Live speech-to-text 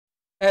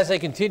As they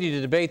continue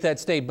to debate that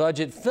state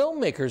budget,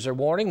 filmmakers are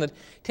warning that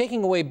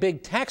taking away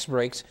big tax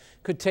breaks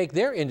could take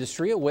their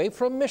industry away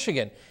from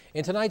Michigan.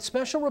 In tonight's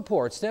special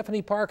report,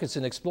 Stephanie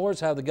Parkinson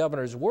explores how the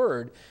governor's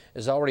word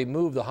has already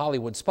moved the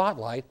Hollywood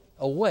spotlight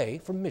away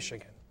from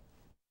Michigan.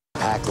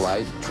 Act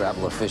light,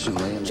 travel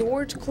efficiently.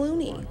 George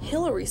Clooney,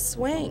 Hilary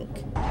Swank.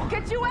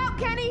 Get you out,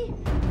 Kenny!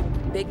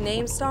 Big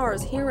name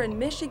stars here in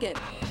Michigan,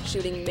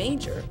 shooting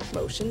major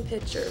motion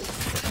pictures.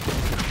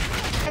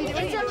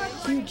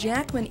 Hugh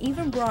Jackman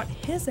even brought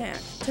his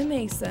act to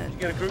Mason. You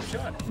got a group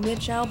shot.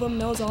 Mitch Albom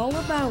knows all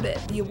about it.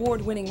 The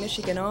award-winning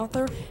Michigan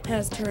author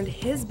has turned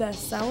his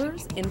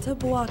bestsellers into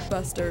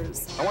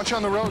blockbusters. I want you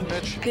on the road,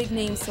 Mitch. Big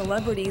name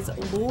celebrities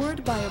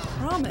lured by a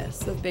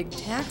promise of big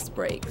tax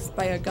breaks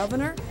by a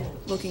governor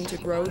looking to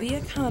grow the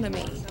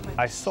economy.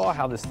 I saw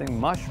how this thing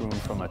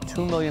mushroomed from a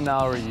 $2 million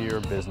a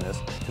year business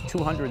to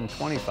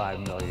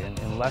 $225 million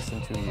in less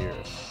than 2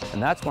 years.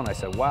 And that's when I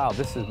said, wow,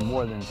 this is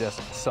more than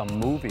just some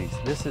movies.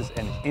 This is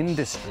an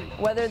industry.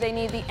 Whether they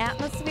need the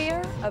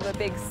atmosphere of a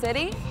big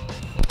city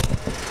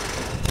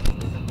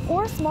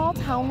or a small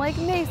town like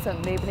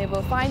Mason, they've been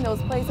able to find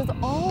those places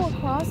all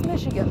across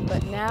Michigan,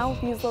 but now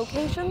these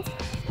locations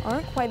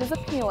aren't quite as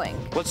appealing.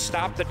 Let's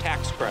stop the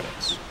tax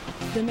credits.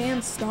 The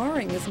man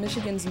starring as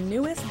Michigan's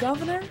newest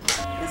governor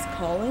is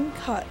calling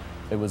cut.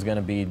 It was going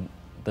to be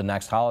the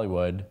next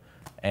Hollywood,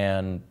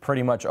 and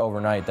pretty much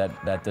overnight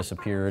that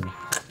disappeared.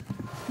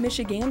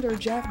 Michigander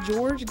Jeff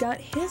George got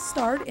his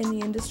start in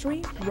the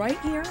industry right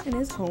here in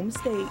his home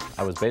state.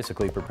 I was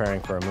basically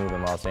preparing for a move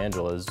in Los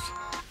Angeles,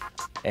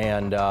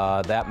 and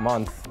that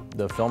month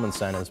the film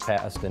incentives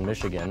passed in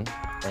Michigan,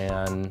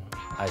 and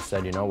I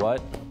said, you know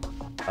what,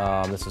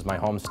 this is my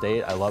home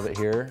state, I love it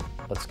here,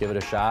 let's give it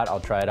a shot, I'll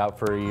try it out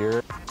for a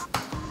year.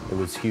 It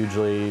was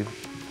hugely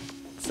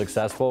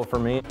successful for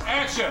me.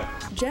 Action!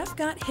 Jeff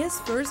got his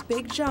first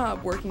big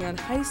job working on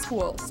High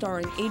School,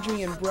 starring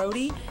Adrian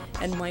Brody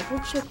and Michael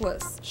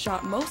Chiklis,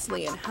 shot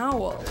mostly in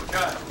Howell.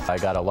 I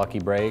got a lucky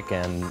break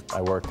and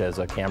I worked as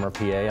a camera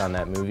PA on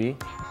that movie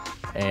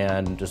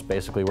and just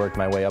basically worked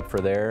my way up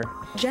for there.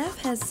 Jeff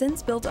has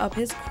since built up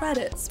his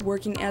credits,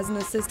 working as an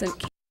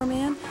assistant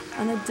cameraman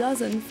on a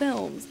dozen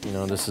films. You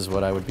know, this is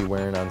what I would be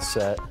wearing on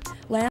set.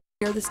 Last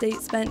year, the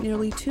state spent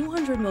nearly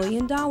 $200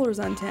 million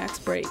on tax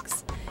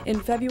breaks. In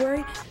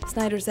February,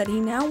 Snyder said he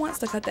now wants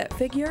to cut that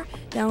figure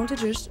down to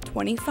just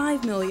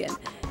 $25 million.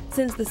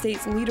 Since the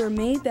state's leader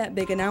made that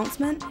big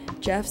announcement,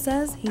 Jeff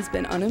says he's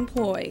been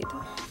unemployed.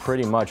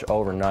 Pretty much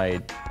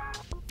overnight,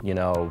 you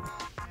know,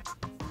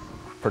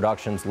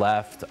 productions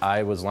left.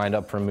 I was lined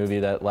up for a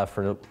movie that left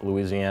for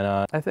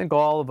Louisiana. I think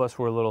all of us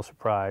were a little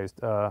surprised.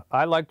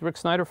 I liked Rick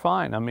Snyder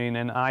fine. I mean,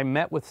 and I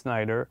met with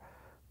Snyder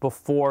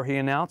before he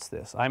announced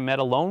this. I met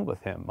alone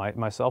with him,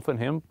 myself and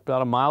him,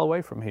 about a mile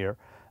away from here.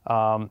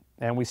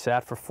 And we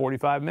sat for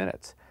 45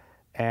 minutes.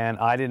 And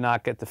I did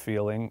not get the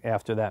feeling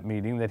after that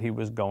meeting that he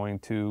was going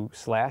to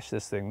slash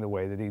this thing the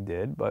way that he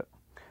did, but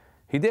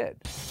he did.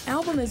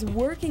 Albom is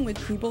working with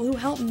people who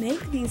help make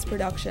these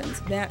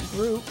productions. That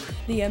group,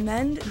 the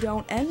Amend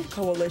Don't End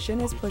Coalition,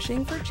 is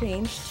pushing for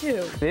change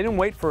too. They didn't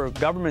wait for a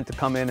government to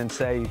come in and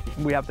say,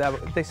 we have to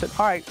have, they said,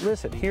 all right,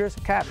 listen, here's a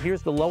cap,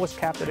 here's the lowest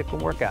cap that it can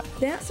work at.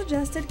 That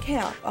suggested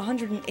cap,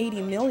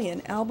 $180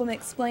 million, Albom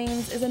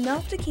explains, is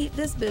enough to keep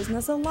this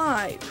business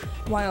alive,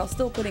 while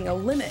still putting a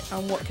limit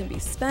on what can be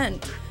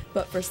spent.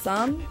 But for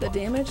some, the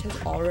damage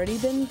has already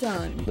been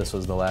done. This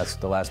was the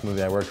last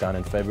movie I worked on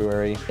in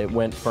February. It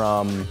went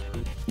from,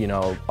 you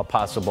know, a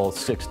possible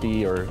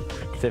 60 or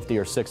 50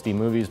 or 60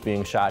 movies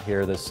being shot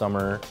here this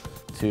summer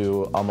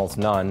to almost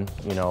none,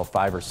 you know,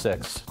 5 or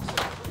 6,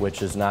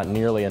 which is not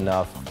nearly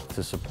enough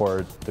to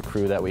support the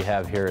crew that we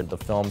have here. The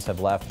films have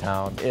left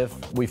town.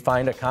 If we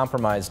find a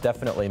compromise,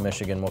 definitely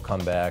Michigan will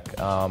come back.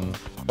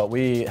 But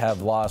we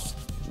have lost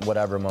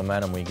whatever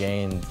momentum we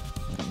gained.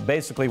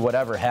 Basically,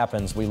 whatever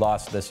happens, we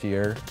lost this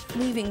year.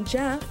 Leaving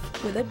Jeff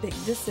with a big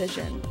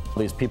decision.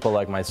 These people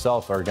like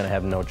myself are going to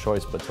have no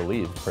choice but to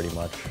leave, pretty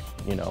much,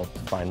 you know, to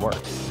find work.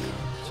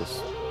 It's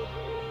just,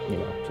 you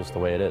know, just the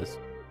way it is.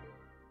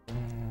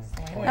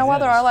 Now, while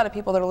there are a lot of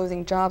people that are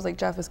losing jobs, like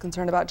Jeff is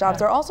concerned about jobs,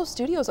 there are also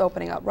studios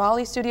opening up.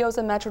 Raleigh Studios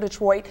in Metro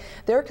Detroit,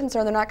 they're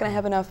concerned they're not going to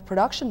have enough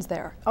productions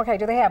there. Okay,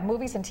 do they have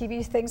movies and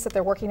TV things that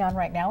they're working on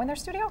right now in their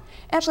studio?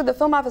 Actually, the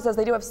film office says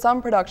they do have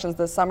some productions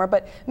this summer,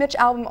 but Mitch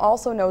Albom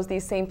also knows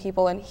these same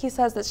people, and he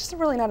says it's just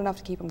really not enough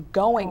to keep them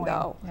going,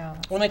 though. No,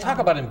 When they talk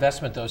about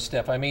investment, though,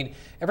 Steph, I mean,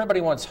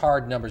 everybody wants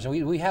hard numbers. And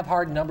we have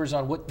hard numbers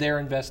on what they're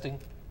investing?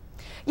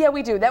 Yeah,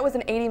 we do. That was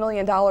an $80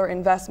 million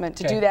investment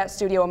to do that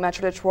studio in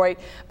Metro Detroit.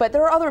 But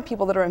there are other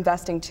people that are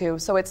investing too,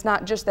 so it's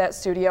not just that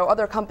studio.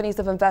 Other companies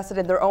have invested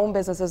in their own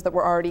businesses that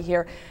were already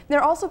here. There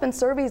have also been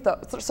surveys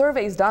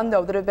done,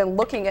 though, that have been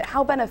looking at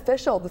how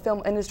beneficial the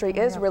film industry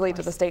is really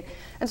to the state.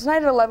 And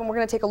tonight at 11, we're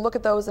going to take a look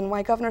at those and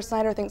why Governor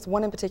Snyder thinks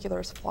one in particular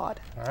is flawed.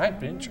 All right.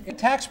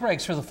 Tax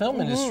breaks for the film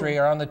industry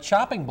are on the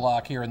chopping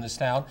block here in this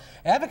town.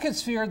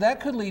 Advocates fear that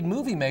could lead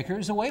movie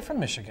makers away from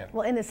Michigan.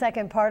 Well, in the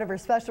second part of her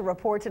special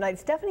report tonight,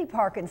 Stephanie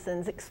Parkinson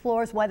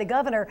explores why the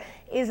governor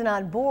isn't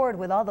on board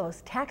with all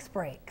those tax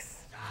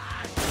breaks.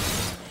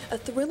 a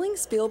thrilling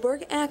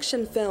Spielberg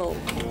action film,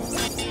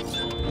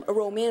 a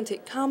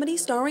romantic comedy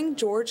starring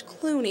George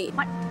Clooney.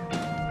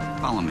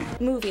 Follow me.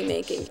 Movie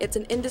making. It's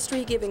an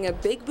industry giving a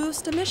big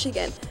boost to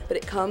Michigan, but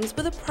it comes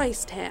with a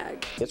price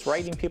tag. It's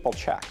writing people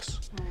checks.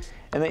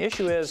 And the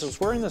issue is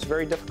we're in this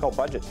very difficult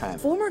budget time.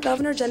 Former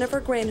Governor Jennifer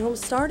Granholm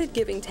started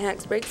giving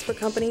tax breaks for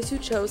companies who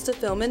chose to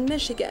film in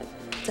Michigan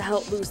to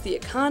help boost the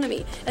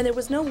economy, and there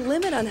was no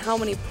limit on how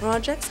many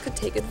projects could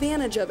take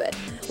advantage of it.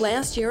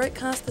 Last year, it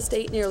cost the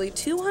state nearly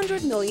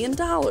 $200 million.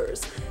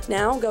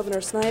 Now, Governor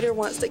Snyder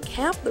wants to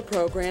cap the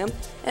program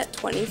at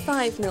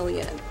 $25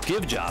 million.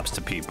 Give jobs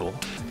to people,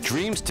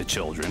 dreams to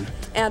children.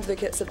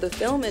 Advocates of the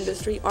film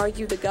industry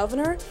argue the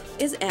governor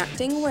is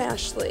acting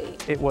rashly.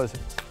 It was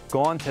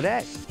gone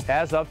today,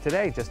 as of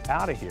today, just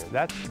out of here.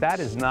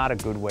 That is not a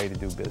good way to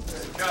do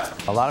business.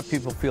 A lot of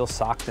people feel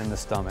socked in the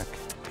stomach,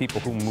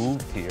 people who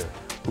moved here,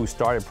 who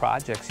started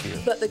projects here.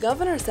 But the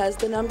governor says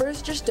the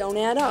numbers just don't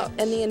add up,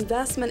 and the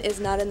investment is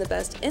not in the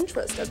best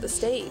interest of the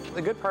state.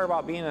 The good part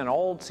about being an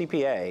old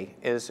CPA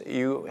is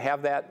you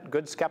have that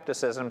good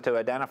skepticism to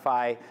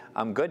identify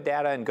good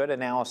data and good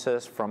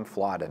analysis from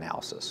flawed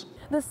analysis.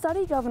 The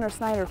study Governor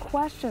Snyder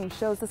questioned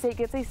shows the state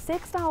gets a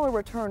 $6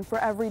 return for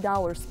every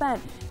dollar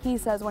spent. He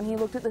says when he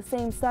looked at the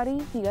same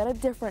study, he got a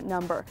different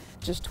number,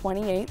 just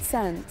 28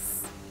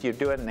 cents. You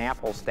do it in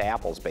apples to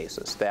apples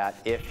basis, that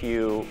if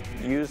you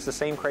use the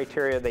same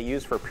criteria they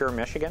use for Pure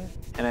Michigan,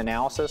 an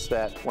analysis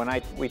that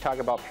when we talk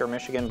about Pure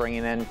Michigan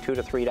bringing in $2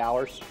 to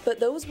 $3. But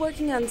those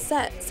working on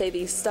set say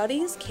these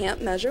studies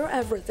can't measure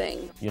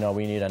everything. You know,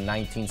 we need a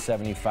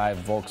 1975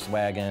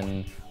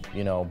 Volkswagen,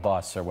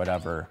 bus or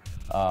whatever.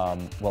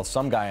 Well,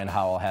 some guy in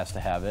Howell has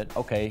to have it.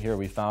 Okay, here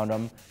we found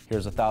them.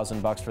 Here's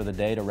 $1,000 for the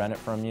day to rent it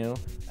from you,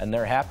 and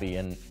they're happy.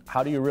 And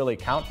how do you really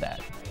count that?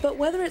 But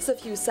whether it's a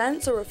few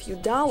cents or a few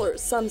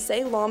dollars, some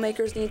say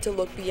lawmakers need to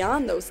look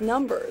beyond those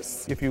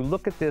numbers. If you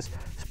look at this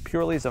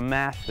purely as a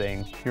math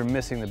thing, you're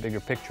missing the bigger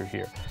picture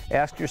here.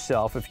 Ask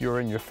yourself, if you're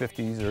in your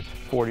 50s or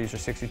 40s or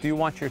 60s, do you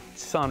want your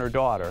son or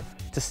daughter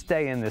to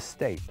stay in this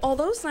state?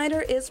 Although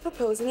Snyder is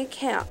proposing a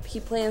cap, he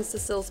plans to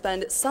still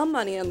spend some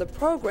money on the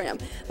program,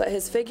 but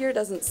his figure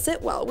doesn't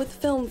sit well with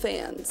film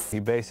fans. He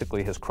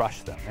basically has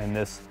crushed them, and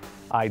this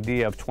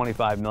idea of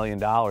 $25 million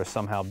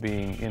somehow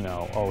being,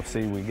 oh,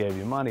 see, we gave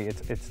you money,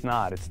 it's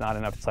not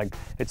enough.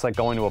 It's like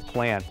going to a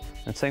plant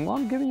and saying, well,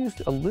 I'm giving you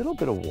a little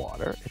bit of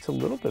water. It's a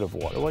little bit of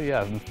water. Well,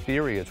 yeah, in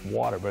theory it's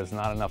water, but it's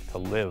not enough to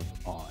live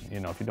on.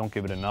 If you don't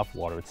give it enough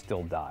water, it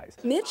still dies.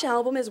 Mitch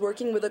Albom is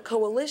working with a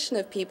coalition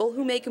of people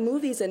who make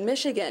movies in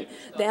Michigan.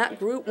 That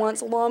group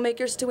wants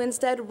lawmakers to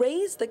instead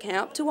raise the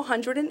cap to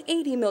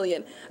 $180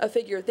 million, a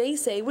figure they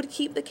say would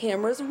keep the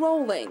cameras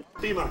rolling.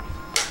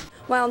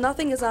 While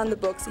nothing is on the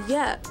books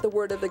yet, the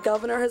word of the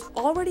governor has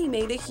already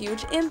made a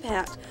huge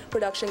impact.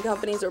 Production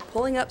companies are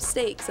pulling up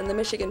stakes, and the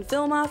Michigan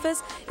Film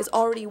Office is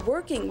already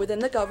working within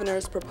the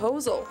governor's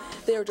proposal.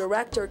 Their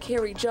director,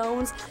 Carrie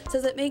Jones,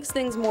 says it makes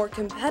things more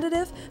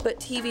competitive, but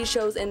TV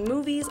shows and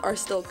movies are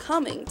still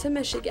coming to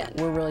Michigan.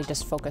 We're really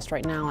just focused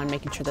right now on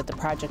making sure that the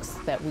projects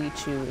that we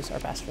choose are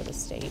best for the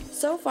state.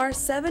 So far,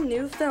 7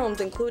 new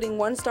films, including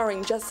one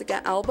starring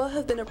Jessica Alba,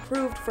 have been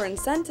approved for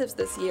incentives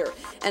this year,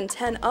 and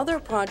 10 other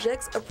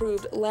projects approved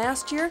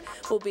last year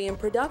will be in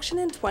production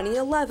in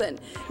 2011.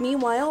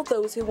 Meanwhile,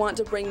 those who want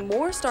to bring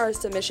more stars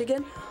to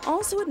Michigan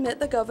also admit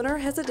the governor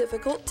has a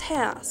difficult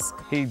task.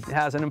 He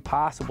has an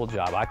impossible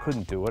job. I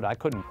couldn't do it. I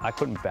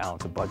couldn't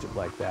balance a budget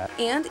like that.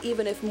 And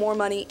even if more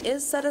money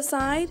is set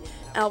aside,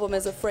 Albom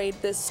is afraid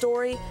this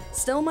story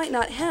still might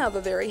not have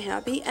a very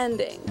happy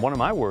ending. One of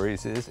my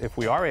worries is if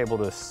we are able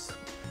to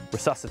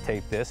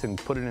resuscitate this and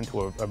put it into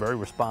a very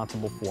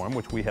responsible form,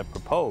 which we have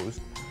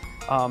proposed,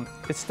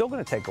 it's still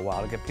going to take a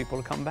while to get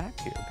people to come back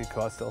here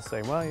because they'll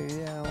say, well,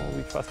 yeah, well,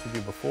 we trusted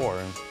you before,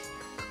 and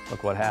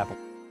look what happened.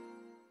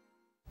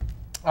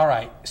 All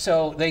right,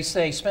 so they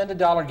say spend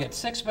 $1, get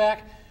 6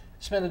 back.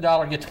 Spend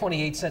 $1, get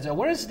 28 cents.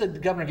 Where does the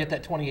governor get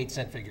that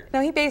 28-cent figure?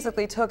 Now, he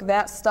basically took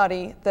that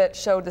study that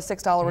showed the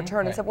 $6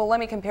 return and said, well, let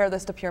me compare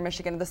this to Pure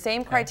Michigan. The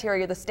same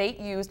criteria the state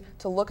used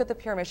to look at the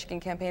Pure Michigan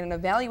campaign and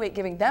evaluate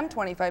giving them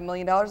 $25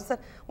 million. And said,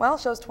 well,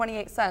 it shows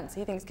 28 cents.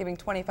 He thinks giving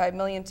 $25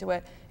 million to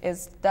it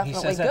is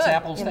definitely good. He says that's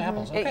apples to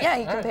apples. Okay. Yeah,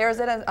 he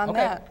compares it on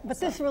that. But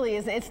this really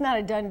is, it's not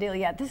a done deal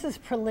yet. This is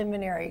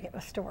preliminary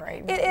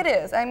story. Really. It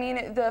is. I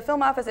mean, the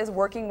film office is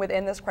working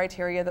within this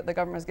criteria that the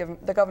governor's given.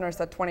 The governor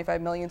said $25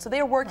 million, so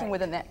they are working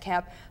within that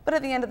cap. But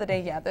at the end of the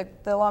day, yeah,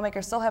 the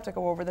lawmakers still have to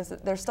go over this.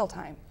 There's still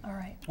time. All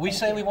right. We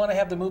say we want to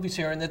have the movies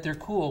here and that they're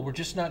cool. We're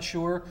just not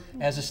sure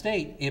as a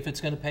state if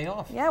it's going to pay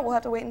off. Yeah, we'll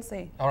have to wait and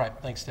see. All right.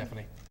 Thanks,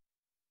 Stephanie.